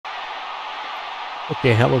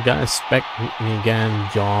Okay, hello guys, back with me again,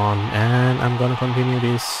 John, and I'm gonna continue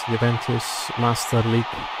this Juventus Master League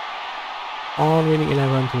on winning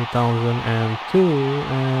 11 2002,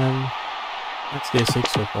 and that's day 6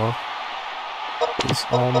 so far. It's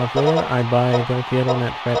all my player. I buy Del Piero,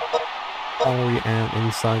 Netfed, Ori, and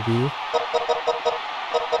Inzaghi,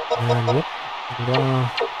 and yep, I'm gonna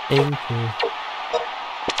aim to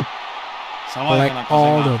collect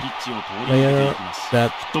all the players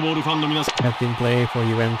that have been playing for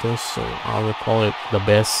Juventus, so I will call it the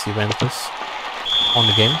best Juventus on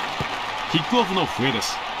the game.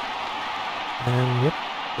 And yep,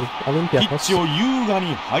 it's Olympiacos.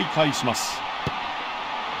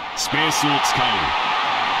 スペースを使う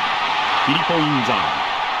フィリポ・インザー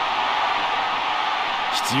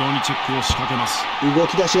必要にチェックを仕掛けます。動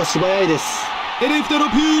き出しが素早いです。エレフテロ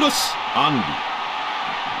プーロスアンリ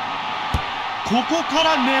ここか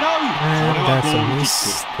ら狙う。これはゴールキッ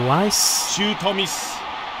ク。シュートミス。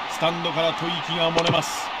スタンドから吐息が漏れま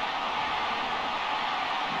す。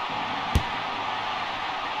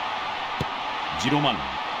ジロマン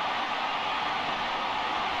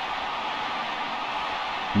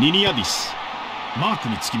ニニアディスマーク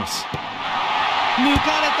につきます。抜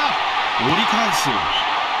かれた。折り返す。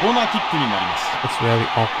コーナーキックになります。It's very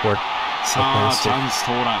awkward. さあチャンス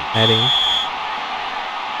到来。ヘディング。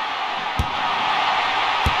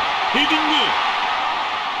ヘディン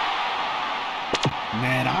グ。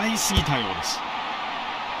狙いすぎたようです。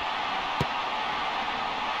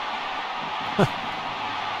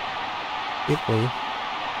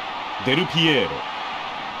デルピエーロ。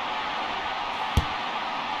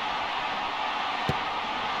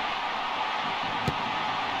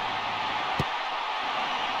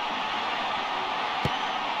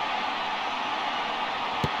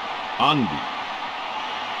アンディ。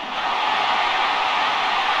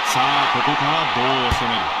さあここからどう攻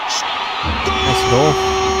める。 Let's go.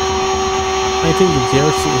 I think the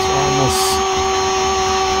jersey is almost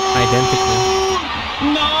identical.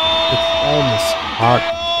 It's almost hard.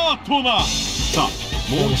 さあ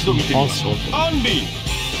もう一度見てみましょう。アンディ。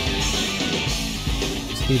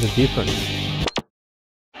 See the difference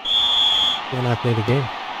when I play the game.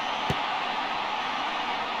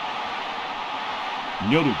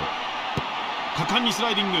 ニョルド。果敢にスラ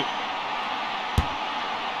イディング。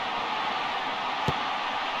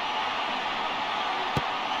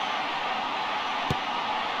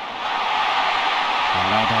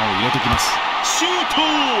体を入れてきます。シュート。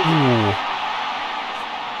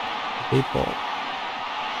ヘ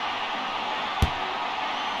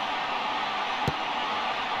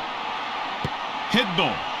ッド。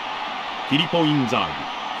フィリポ・インザーギ。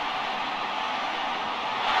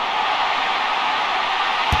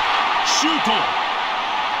シュート。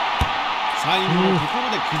最後のところ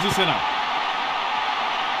で崩せない。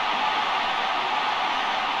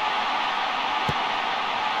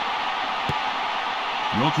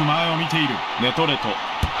よく前を見ているネトレト。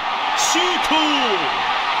シュート。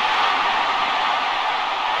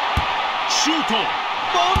シュート。フ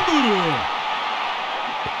ァンブル。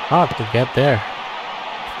 Hard to get there.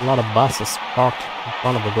 A lot of buses parked in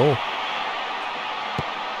front of the goal.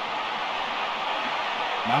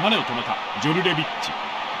 流れを止めたジョルレビッチ。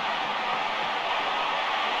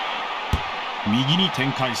右に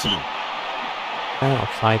展開する。Kind of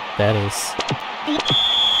fight that is.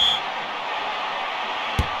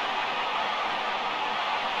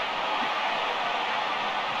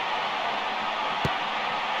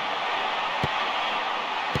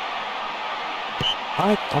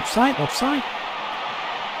 Right, offside, offside.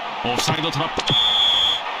 オフサイドトラップ。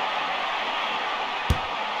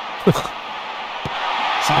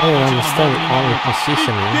I don't understand all the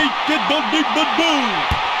positioning.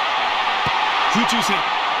 空中戦。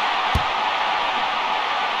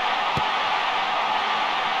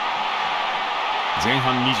前半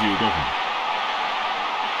25分。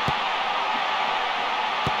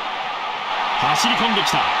走り込んで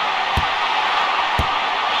きた。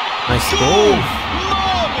Nice goal.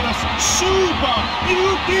 スーパービュー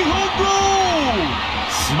ティフルゴール。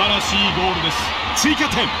素晴らしいゴールです。追加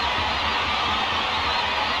点。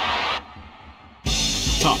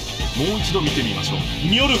さあもう一度見てみましょう。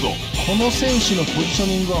ニョルド。この選手のポジショ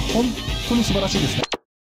ニングは本当に素晴らしいですね。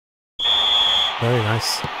 Very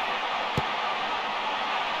nice.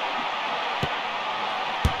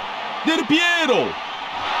 デルピエロ。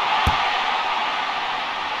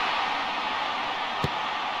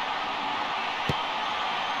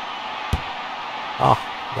Oh,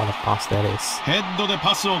 what a pass that is. ヘッドで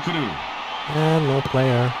パスを送る。 And no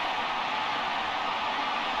player.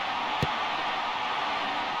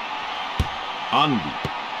 アンデ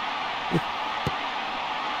ィ。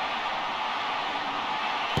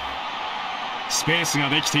スペースが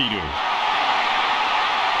できている。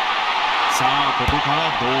さあここから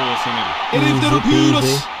どう攻める。エレフテロピューロ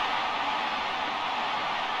ス。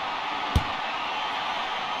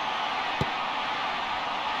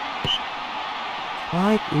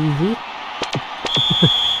Quite easy.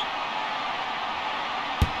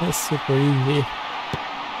 That's super easy.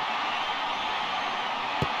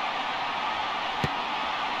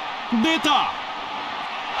 出た。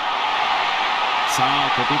さ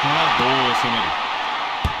あここからどう攻める。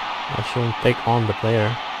 I shouldn't take on the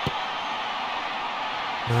player.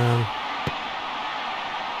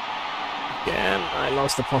 Again, I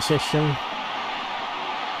lost the possession.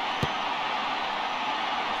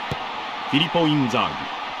 フィリポ・インザーギ。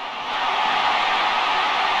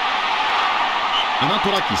アナ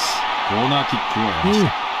トラキス、コーナーキックを得まし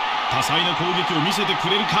た。多彩な攻撃を見せてく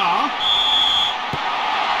れるか。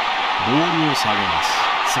ボールを下げます。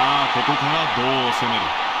さあここからどう攻める。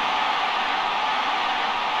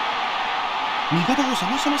味方を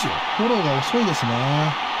探してますよ。フォローが遅いですね。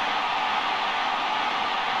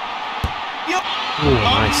Oh,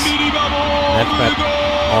 nice. That back.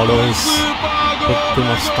 Although it's took too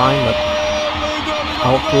much time, but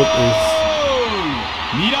output is.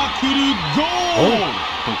 ミラクルゴール。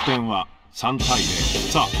得点は3対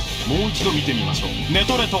0。さあもう一度見てみましょう。ネ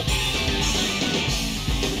トレト。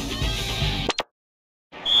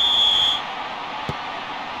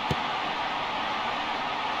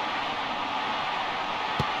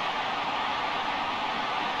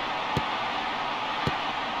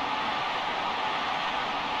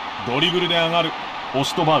ドリブルで上がるオ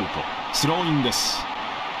ストバウト。スローインです。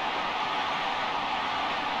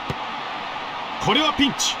これはピ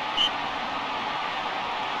ンチ。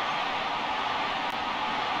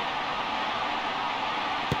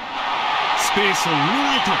スペースを埋め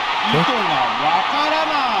ないと意図がわから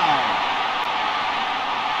な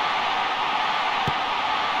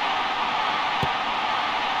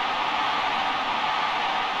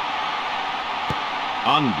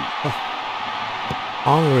い。アンディ。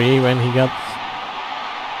Henry, when he got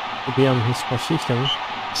to be on his position,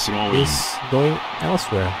 is going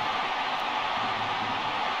elsewhere.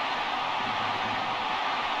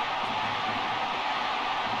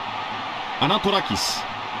 アナトラキス。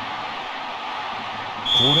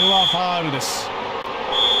これはファールです。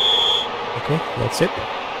 Okay, that's it.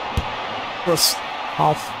 First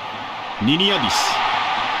half. ニニアディス。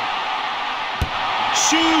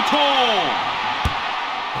シュート。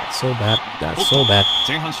 That's so bad. That's so bad.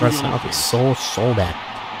 前半終了 First の half is so bad.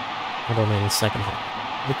 I don't mean second half.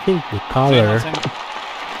 I think the color of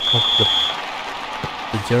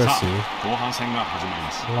the jersey. 後半戦が始まり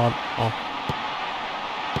ます。A lot of.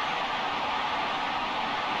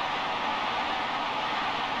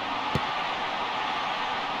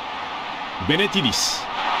 ベネティリス。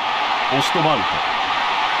オストバウ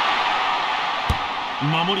ト。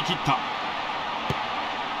守り切った。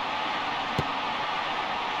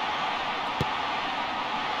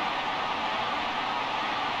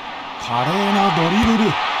華麗なドリブル。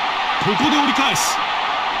ここで折り返す。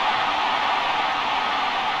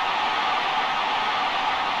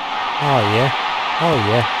Oh yeah. Oh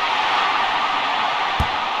yeah.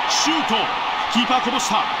 シュート。キーパーこぼし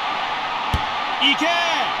た。いけ。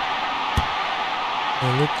I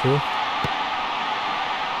need to.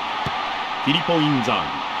 フィリポ・インザーギ。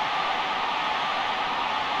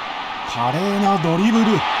華麗なドリブ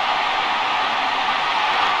ル。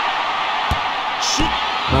シュッ。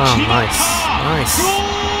Ah, nice. Nice. ゴー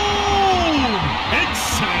ル。エク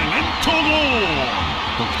セレントゴール。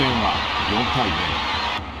得点は4対0。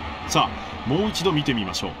さあもう一度見てみ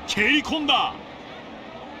ましょう。蹴り込んだ。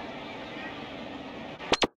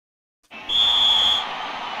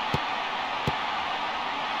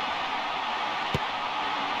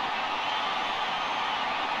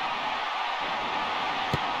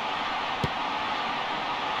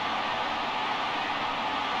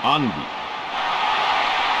アンディ。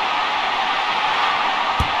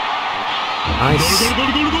Nice. I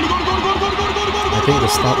think the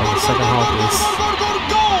start of the second half is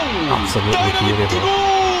absolutely beautiful.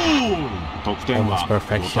 得点は5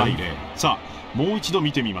対0。さあもう一度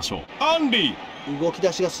見てみましょう。アンリー。動き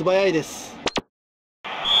出しが素早いです。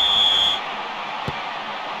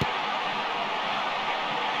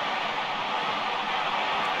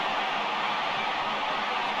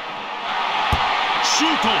シュ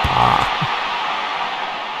ート。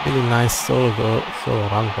Really nice solo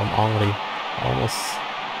run from Henry. Almost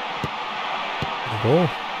a goal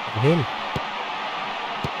for him.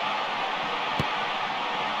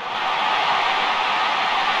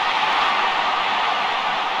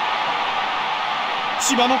 ス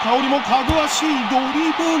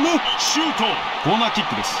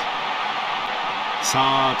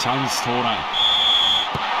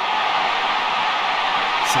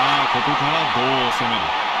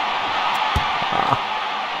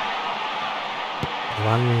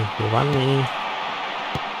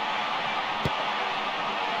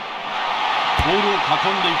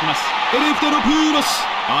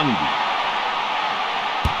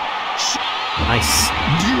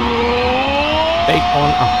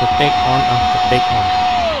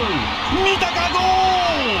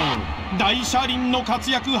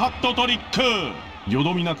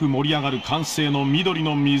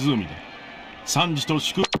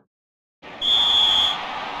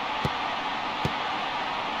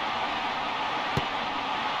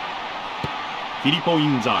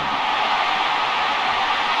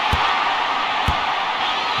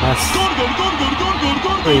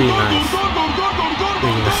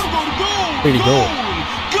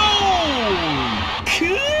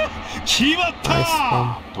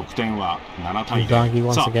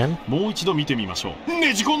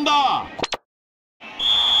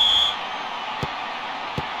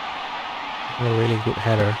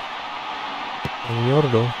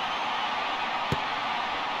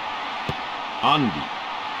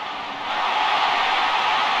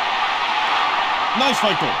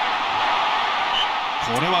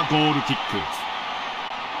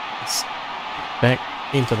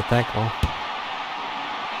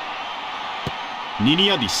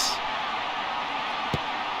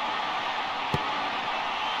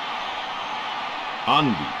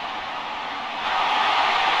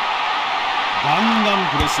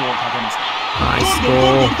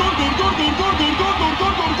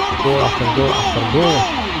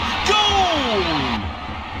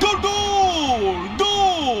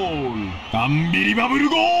アンビリバブル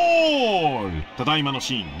ゴール。ただいまの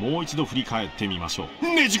シーンもう一度振り返ってみましょう。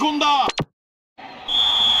ねじ込んだ。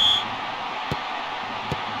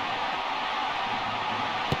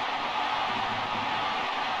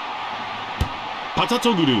パチャチ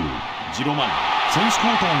ョグルー、ジロマン、選手交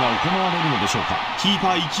代が行われるのでしょうか。キーパ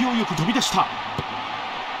ー勢いよく飛び出した。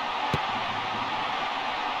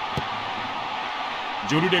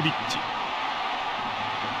ジョルレビッチ、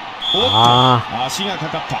おっと足がか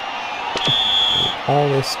かった。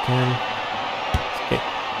Always can.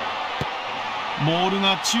 ボール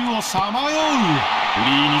が宙をさまよう。フ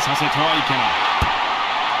リーにさせてはいけな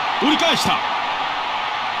い。折り返した。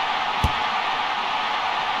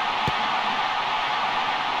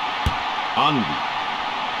アンリ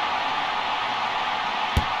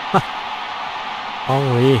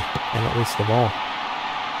Henry cannot reach the ball.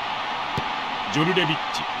 ジョルレビッ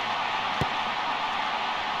チ、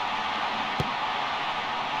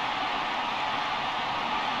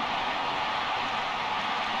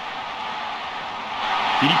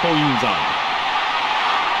フィリポ・インザード、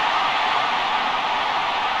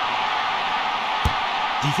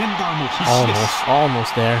ディフェンダーも必死です。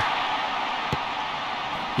Almost there.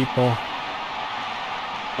 People.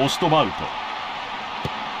 オストバウト、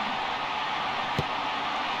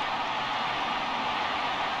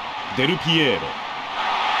デルピエーロ、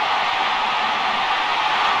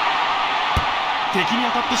敵に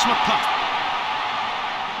当たってしまっ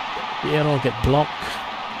た。 Piero get blocked.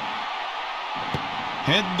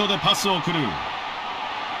 ヘッドでパスを送る。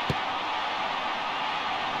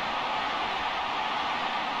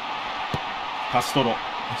カストロ、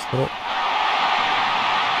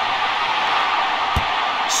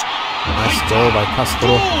Nice goal by Castro.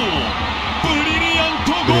 ブリリアン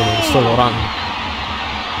トゴ Solo ール。 run.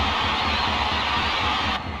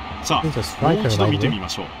 さ He's a あ、もう striker, 一度 by 見 the て way. みま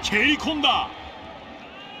しょう。蹴り込んだ。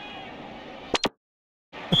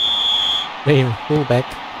 Blame fullback.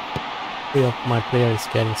 3 of my players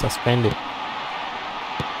getting suspended.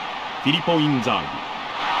 フィリポ・インザーギ、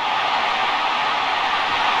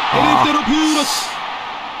エレフテロプーロス。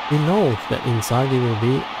 He knows that Inzaghi will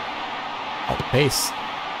be outpaced.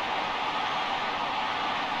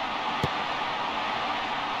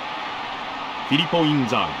 フィリポ・イン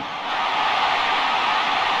ザーギ、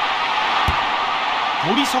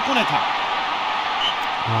取り損ねた。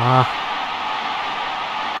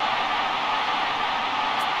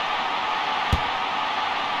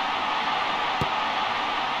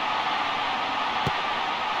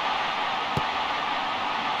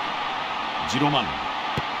ジロマン、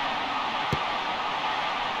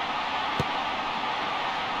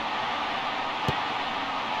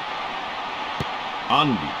ア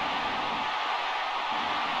ンリ、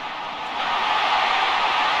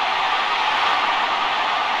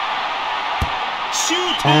シュ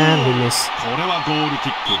ート。 And we miss. これはゴールキ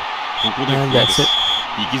ック。ここで And クリアで that's す。 it.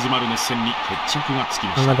 息詰まる熱戦に決着がつき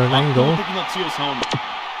ました。 Another 9 goal. 圧倒的な強さを。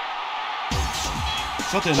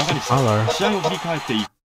さて中西さん、 Color. 試合を振り返っていい。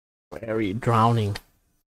 Very drowning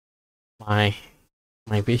my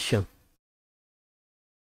vision.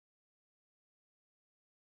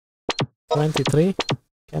 23.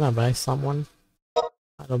 Can I buy someone?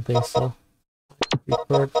 I don't think so. I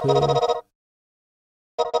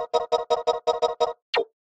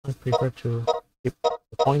prefer to keep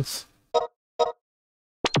the points.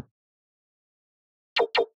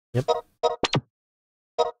 Yep.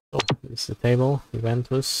 So this is the table.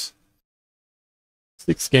 Juventus.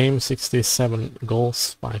 6 games, 67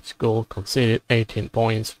 goals, 5 goals conceded, 18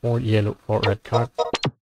 points, 4 yellow, 4 red card.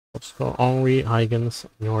 Top score Henry, Huygens,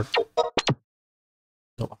 Njord.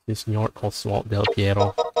 So this Njord, Oswald, Del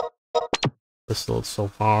Piero. Results so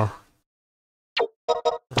far.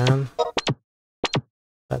 And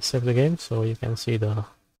that's it for the game, so you can see the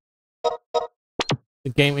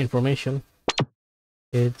game information.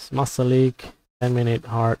 It's Master League, 10-minute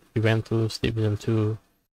hard, Juventus, Division 2.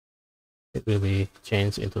 It will be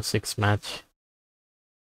changed into 6 match.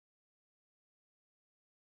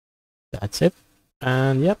 That's it.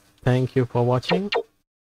 And yep, thank you for watching.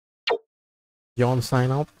 John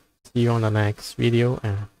sign up. See you on the next video,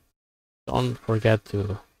 and don't forget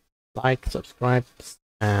to like, subscribe,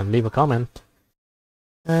 and leave a comment.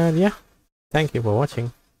 And yeah, thank you for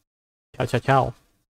watching. Ciao ciao ciao.